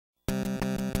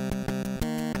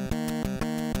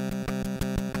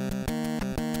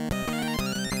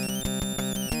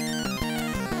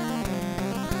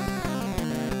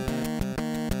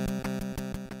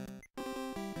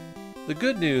The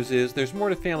good news is there's more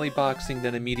to family boxing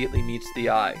than immediately meets the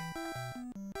eye.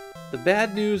 The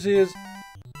bad news is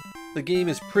the game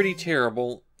is pretty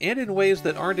terrible, and in ways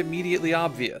that aren't immediately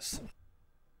obvious.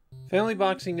 Family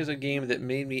boxing is a game that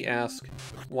made me ask,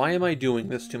 why am I doing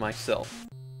this to myself?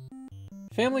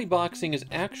 Family boxing is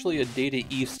actually a Data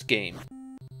East game.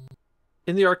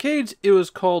 In the arcades, it was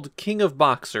called King of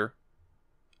Boxer,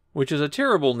 which is a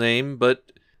terrible name,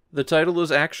 but the title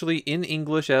is actually in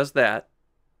English as that.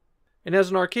 And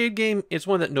as an arcade game, it's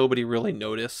one that nobody really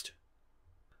noticed.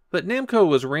 But Namco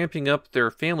was ramping up their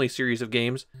family series of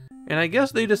games, and I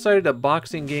guess they decided a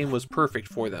boxing game was perfect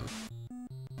for them.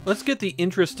 Let's get the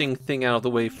interesting thing out of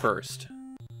the way first.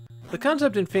 The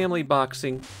concept in family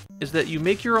boxing is that you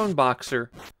make your own boxer,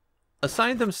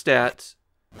 assign them stats,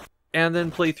 and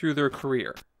then play through their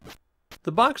career.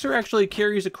 The boxer actually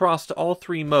carries across to all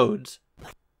three modes,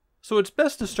 so it's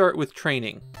best to start with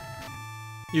training.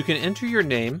 You can enter your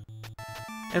name,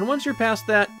 and once you're past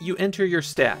that, you enter your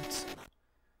stats.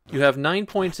 You have 9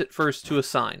 points at first to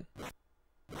assign.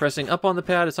 Pressing up on the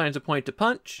pad assigns a point to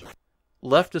punch,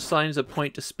 left assigns a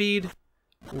point to speed,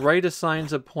 right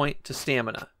assigns a point to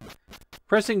stamina.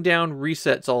 Pressing down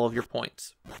resets all of your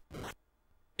points.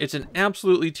 It's an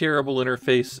absolutely terrible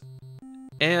interface,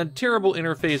 and terrible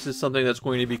interface is something that's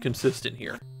going to be consistent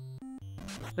here.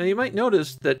 Now you might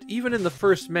notice that even in the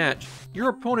first match, your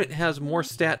opponent has more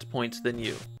stats points than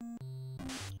you.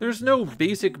 There's no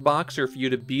basic boxer for you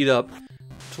to beat up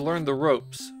to learn the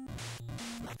ropes.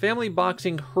 Family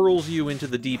boxing hurls you into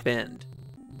the deep end.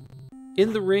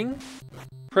 In the ring,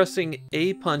 pressing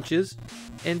A punches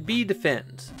and B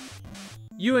defends.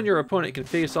 You and your opponent can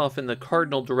face off in the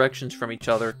cardinal directions from each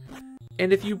other,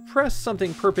 and if you press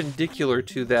something perpendicular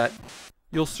to that,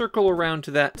 you'll circle around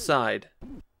to that side.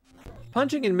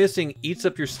 Punching and missing eats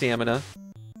up your stamina,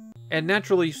 and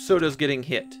naturally so does getting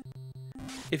hit.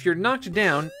 If you're knocked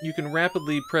down, you can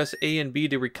rapidly press A and B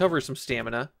to recover some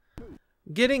stamina.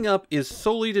 Getting up is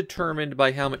solely determined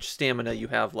by how much stamina you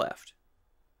have left.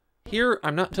 Here,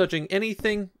 I'm not touching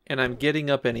anything, and I'm getting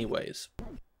up anyways.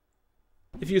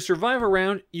 If you survive a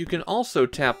round, you can also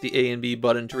tap the A and B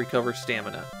button to recover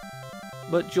stamina.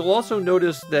 But you'll also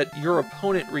notice that your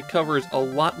opponent recovers a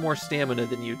lot more stamina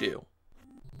than you do.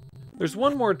 There's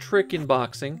one more trick in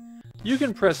boxing. You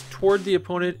can press toward the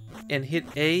opponent and hit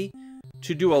A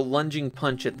to do a lunging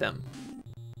punch at them.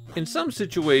 In some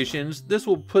situations, this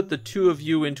will put the two of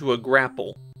you into a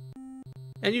grapple,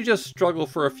 and you just struggle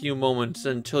for a few moments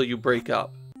until you break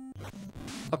up.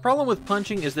 A problem with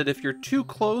punching is that if you're too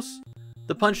close,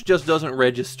 the punch just doesn't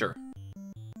register.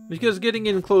 Because getting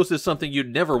in close is something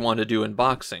you'd never want to do in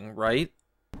boxing, right?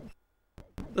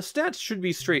 The stats should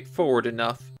be straightforward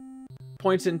enough.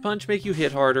 Points in punch make you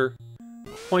hit harder,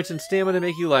 points in stamina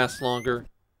make you last longer,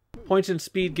 points in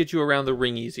speed get you around the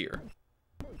ring easier.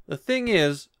 The thing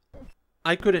is,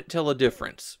 I couldn't tell a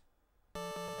difference.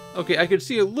 Okay, I could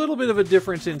see a little bit of a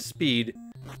difference in speed,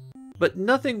 but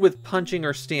nothing with punching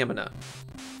or stamina.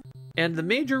 And the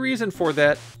major reason for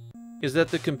that is that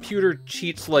the computer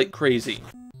cheats like crazy.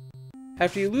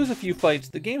 After you lose a few fights,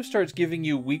 the game starts giving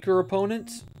you weaker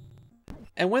opponents,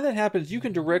 and when that happens, you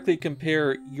can directly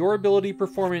compare your ability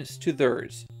performance to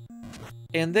theirs.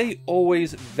 And they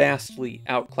always vastly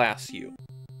outclass you.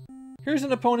 Here's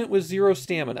an opponent with 0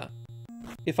 stamina.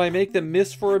 If I make them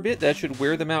miss for a bit, that should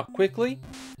wear them out quickly,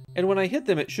 and when I hit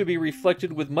them, it should be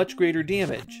reflected with much greater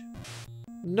damage.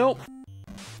 Nope.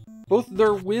 Both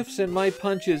their whiffs and my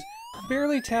punches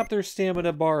barely tap their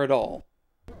stamina bar at all.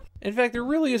 In fact, there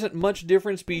really isn't much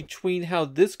difference between how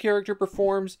this character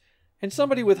performs and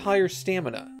somebody with higher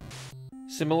stamina.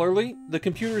 Similarly, the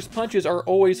computer's punches are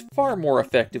always far more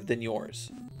effective than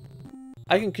yours.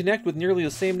 I can connect with nearly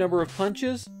the same number of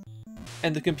punches,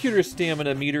 and the computer's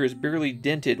stamina meter is barely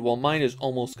dented while mine is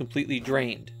almost completely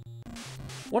drained.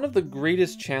 One of the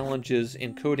greatest challenges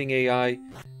in coding AI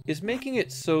is making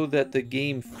it so that the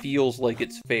game feels like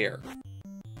it's fair.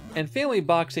 And family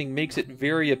boxing makes it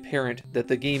very apparent that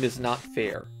the game is not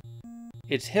fair.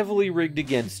 It's heavily rigged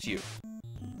against you.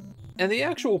 And the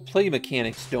actual play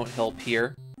mechanics don't help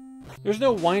here. There's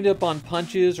no wind-up on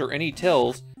punches or any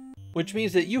tells, which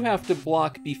means that you have to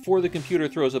block before the computer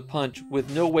throws a punch with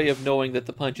no way of knowing that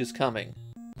the punch is coming.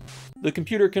 The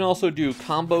computer can also do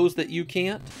combos that you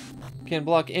can't, can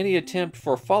block any attempt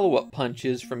for follow-up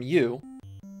punches from you,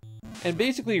 and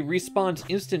basically responds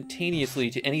instantaneously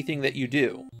to anything that you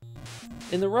do.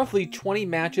 In the roughly 20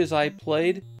 matches I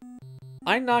played,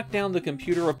 I knocked down the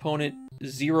computer opponent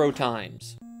 0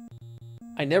 times.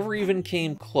 I never even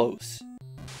came close.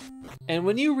 And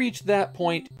when you reach that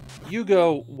point, you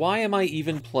go, why am I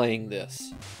even playing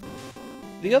this?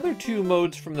 The other two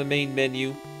modes from the main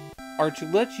menu, are to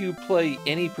let you play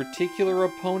any particular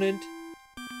opponent.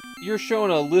 You're shown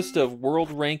a list of world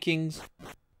rankings,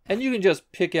 and you can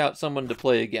just pick out someone to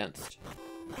play against.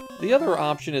 The other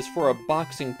option is for a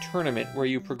boxing tournament where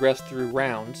you progress through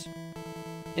rounds.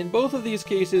 In both of these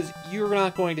cases, you're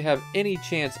not going to have any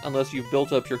chance unless you've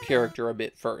built up your character a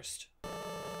bit first.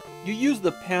 You use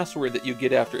the password that you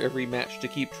get after every match to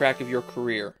keep track of your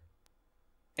career,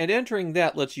 and entering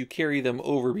that lets you carry them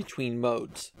over between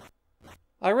modes.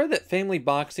 I read that family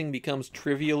boxing becomes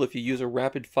trivial if you use a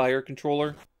rapid-fire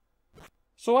controller,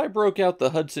 so I broke out the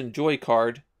Hudson Joy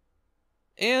card,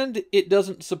 and it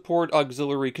doesn't support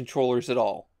auxiliary controllers at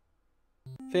all.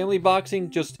 Family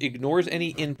boxing just ignores any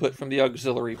input from the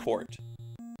auxiliary port.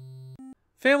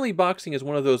 Family boxing is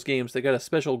one of those games that got a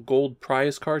special gold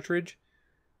prize cartridge.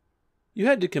 You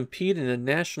had to compete in a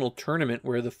national tournament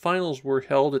where the finals were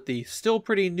held at the still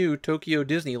pretty new Tokyo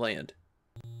Disneyland.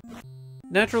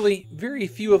 Naturally, very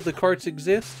few of the carts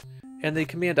exist, and they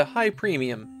command a high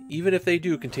premium, even if they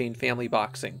do contain family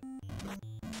boxing.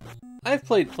 I've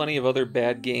played plenty of other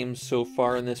bad games so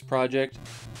far in this project,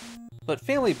 but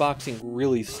family boxing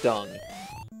really stung.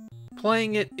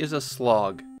 Playing it is a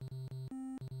slog.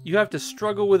 You have to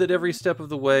struggle with it every step of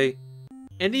the way,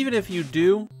 and even if you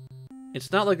do,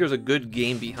 it's not like there's a good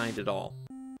game behind it all.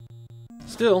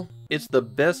 Still, it's the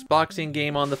best boxing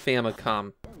game on the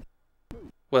Famicom.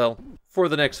 Well, for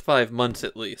the next 5 months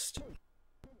at least.